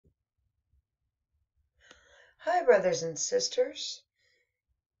Hi, brothers and sisters.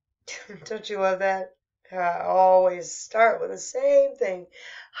 Don't you love that? I always start with the same thing.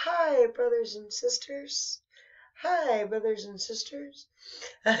 Hi, brothers and sisters. Hi, brothers and sisters.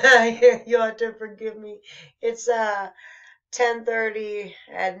 You'll have to forgive me. It's 10:30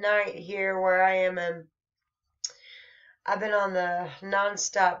 at night here where I am, and I've been on the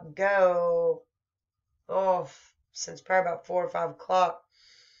nonstop go since probably about 4 or 5 o'clock,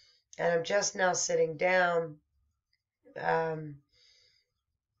 and I'm just now sitting down. Um,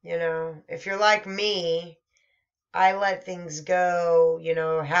 if you're like me, I let things go,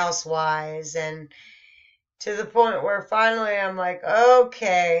 house-wise, and to the point where finally I'm like,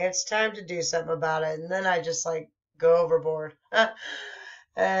 okay, it's time to do something about it. And then I just like go overboard.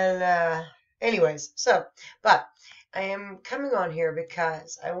 And anyways, but I am coming on here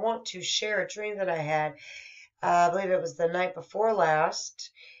because I want to share a dream that I had. I believe it was the night before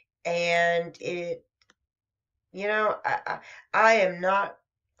last, and I am not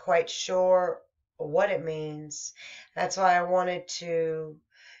quite sure what it means. That's why I wanted to,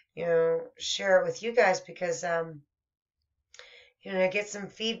 share it with you guys because, get some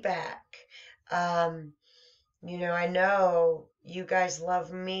feedback. Um, I know you guys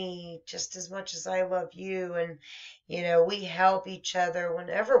love me just as much as I love you, and, we help each other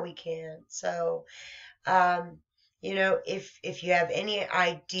whenever we can. So, um, if you have any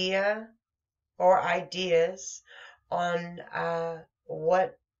idea or ideas on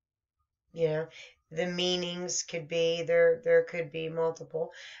what you know the meanings could be, there could be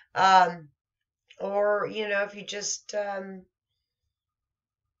multiple, or if you just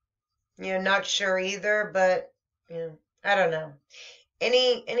not sure either, but I don't know,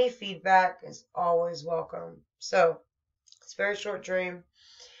 any feedback is always welcome. So it's a very short dream.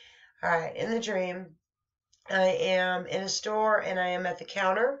 All right, in the dream I am in a store and I am at the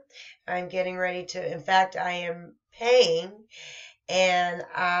counter. I'm getting ready to, in fact, I am paying, and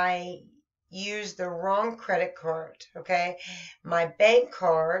I used the wrong credit card. Okay. My bank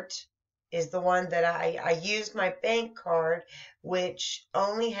card is the one that I used my bank card, which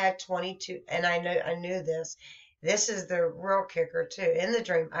only had 22, and I knew this. This is the real kicker too. In the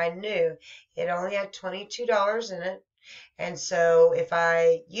dream, I knew it only had $22 in it. And so if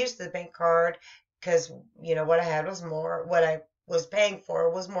I used the bank card, because what I had was more, what I was paying for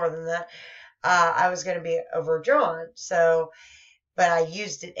was more than that, I was going to be overdrawn. So, but I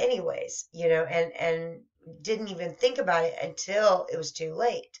used it anyways, and didn't even think about it until it was too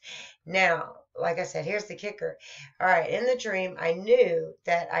late. Now, like I said, here's the kicker. All right, in the dream, I knew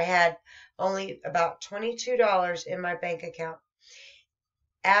that I had only about $22 in my bank account.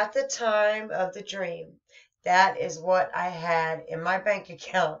 At the time of the dream, that is what I had in my bank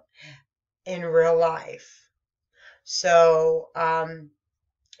account in real life. So, I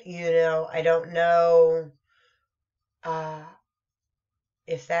don't know uh,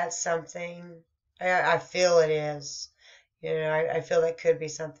 if that's something. I feel it is. I feel that could be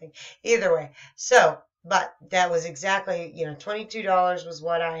something. Either way. So, but that was exactly, $22 was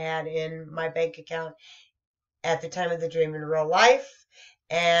what I had in my bank account at the time of the dream in real life.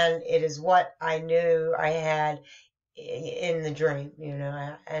 And it is what I knew I had in the dream,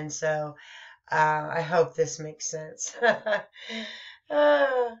 And so I hope this makes sense.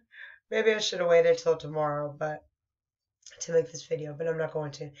 Maybe I should have waited till tomorrow, but to make this video, but I'm not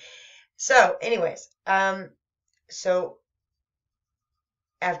going to. So, anyways, so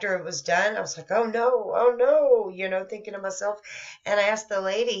after it was done, I was like, oh no, thinking to myself. And I asked the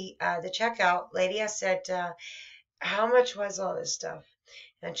lady, the checkout lady, I said, how much was all this stuff?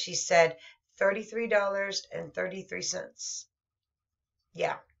 And she said, $33.33.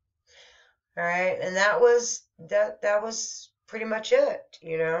 Yeah. All right. And that was pretty much it.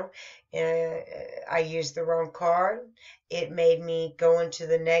 I used the wrong card. It made me go into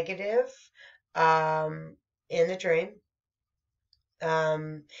the negative, in the dream.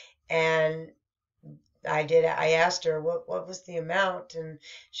 And I asked her what was the amount, and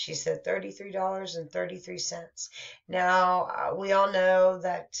she said $33.33. Now, we all know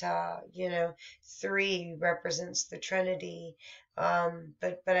that, 3 represents the Trinity.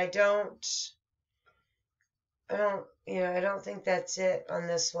 But I don't think that's it on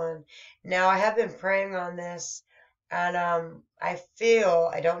this one. Now, I have been praying on this, and I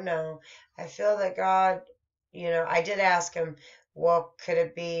don't know, I feel that God, I did ask him, well, could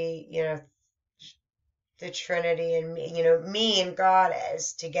it be, the Trinity and me and God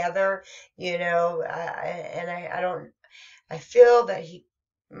as together, and I don't, I feel that he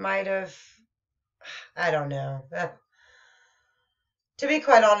might have, I don't know. To be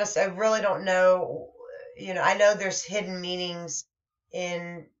quite honest, I really don't know. I know there's hidden meanings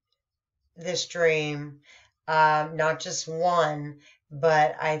in this dream. Not just one,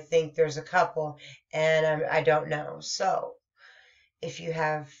 but I think there's a couple, and I don't know. So if you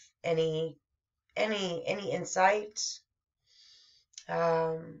have any insight,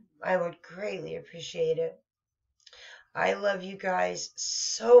 I would greatly appreciate it. I love you guys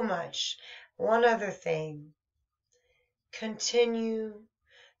so much. One other thing, continue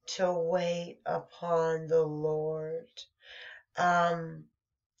to wait upon the Lord. Um,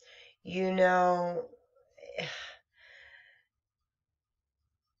 you know,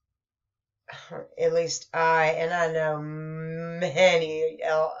 at least and I know many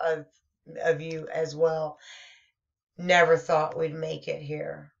of you as well, never thought we'd make it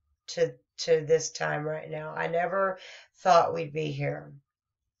here to this time right now. I never thought we'd be here,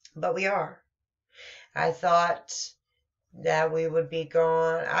 but we are. I thought that we would be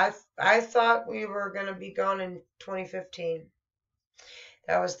gone. I thought we were going to be gone in 2015.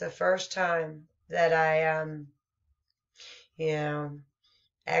 That was the first time that I you know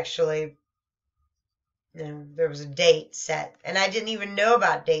actually there was a date set, and I didn't even know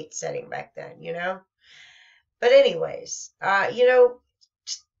about date setting back then. But anyways, no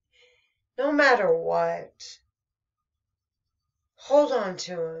matter what, hold on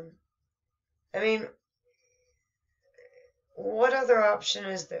to him. I mean, what other option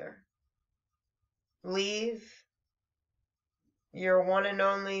is there? Leave your one and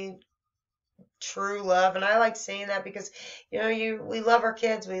only true love. And I like saying that because we love our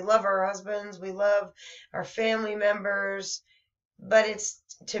kids, we love our husbands, we love our family members, but it's,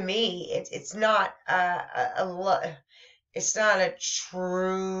 to me, it's not it's not a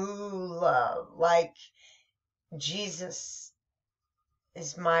true love. Like, Jesus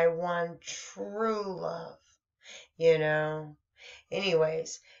is my one true love, you know.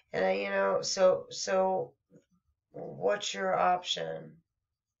 Anyways, and so what's your option?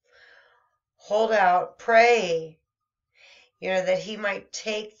 Hold out, pray, that he might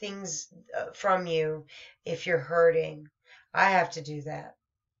take things from you if you're hurting. I have to do that.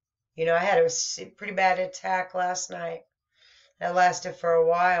 I had a pretty bad attack last night. That lasted for a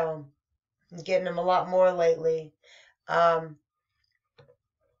while. I'm getting them a lot more lately. And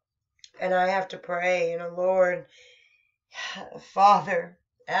I have to pray, Lord, Father,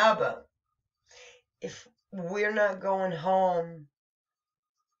 Abba, if we're not going home,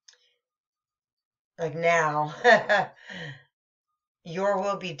 like now, your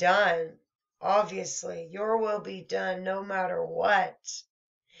will be done. Obviously, your will be done no matter what.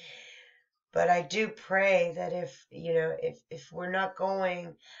 But I do pray that if we're not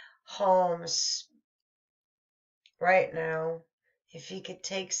going home right now, if he could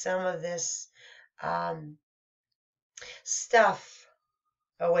take some of this stuff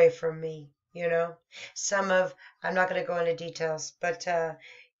away from me, I'm not going to go into details, but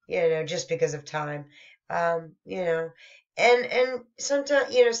just because of time, and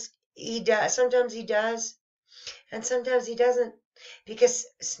sometimes, sometimes he does, and sometimes he doesn't, because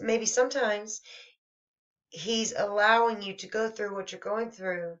maybe sometimes he's allowing you to go through what you're going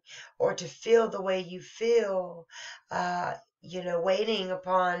through, or to feel the way you feel, waiting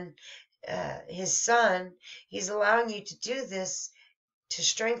upon his son. He's allowing you to do this to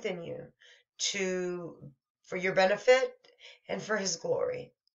strengthen you, for your benefit and for his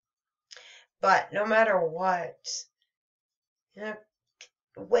glory. But no matter what,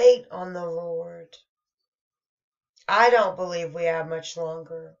 wait on the Lord. I don't believe we have much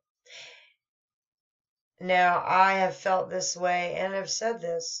longer. Now, I have felt this way and have said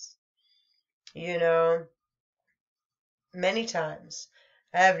this, many times.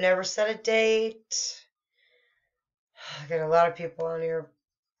 I have never set a date. I got a lot of people on here,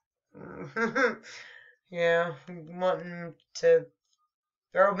 wanting to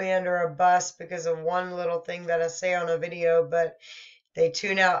throw me under a bus because of one little thing that I say on a video, but they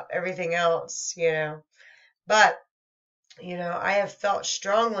tune out everything else, But, I have felt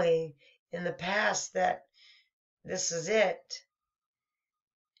strongly in the past that this is it.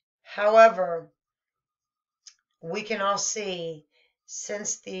 However, we can all see,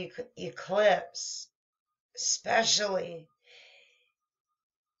 since the eclipse, especially,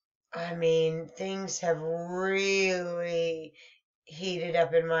 I mean, things have really heated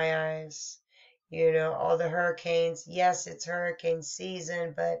up in my eyes. All the hurricanes. Yes, it's hurricane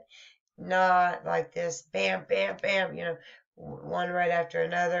season, but not like this. Bam, bam, bam. One right after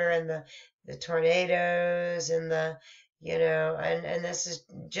another, and the tornadoes, and and this is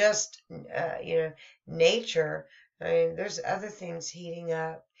just nature. I mean, there's other things heating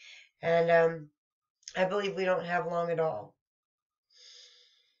up, and I believe we don't have long at all.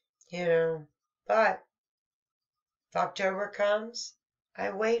 But if October comes,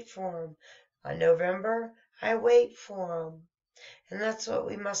 I wait for him. On November, I wait for them. And that's what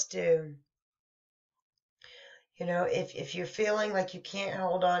we must do. You know, if you're feeling like you can't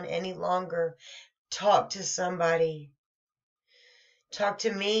hold on any longer, talk to somebody. Talk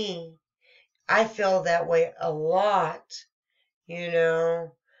to me. I feel that way a lot, you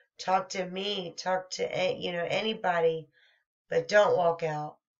know. Talk to me. Talk to, anybody. But don't walk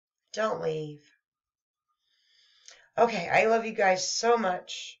out. Don't leave. Okay, I love you guys so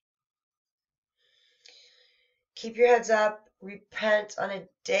much. Keep your heads up. Repent on a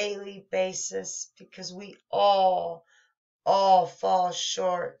daily basis because we all fall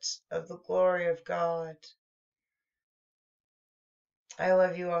short of the glory of God. I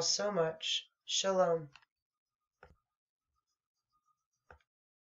love you all so much. Shalom.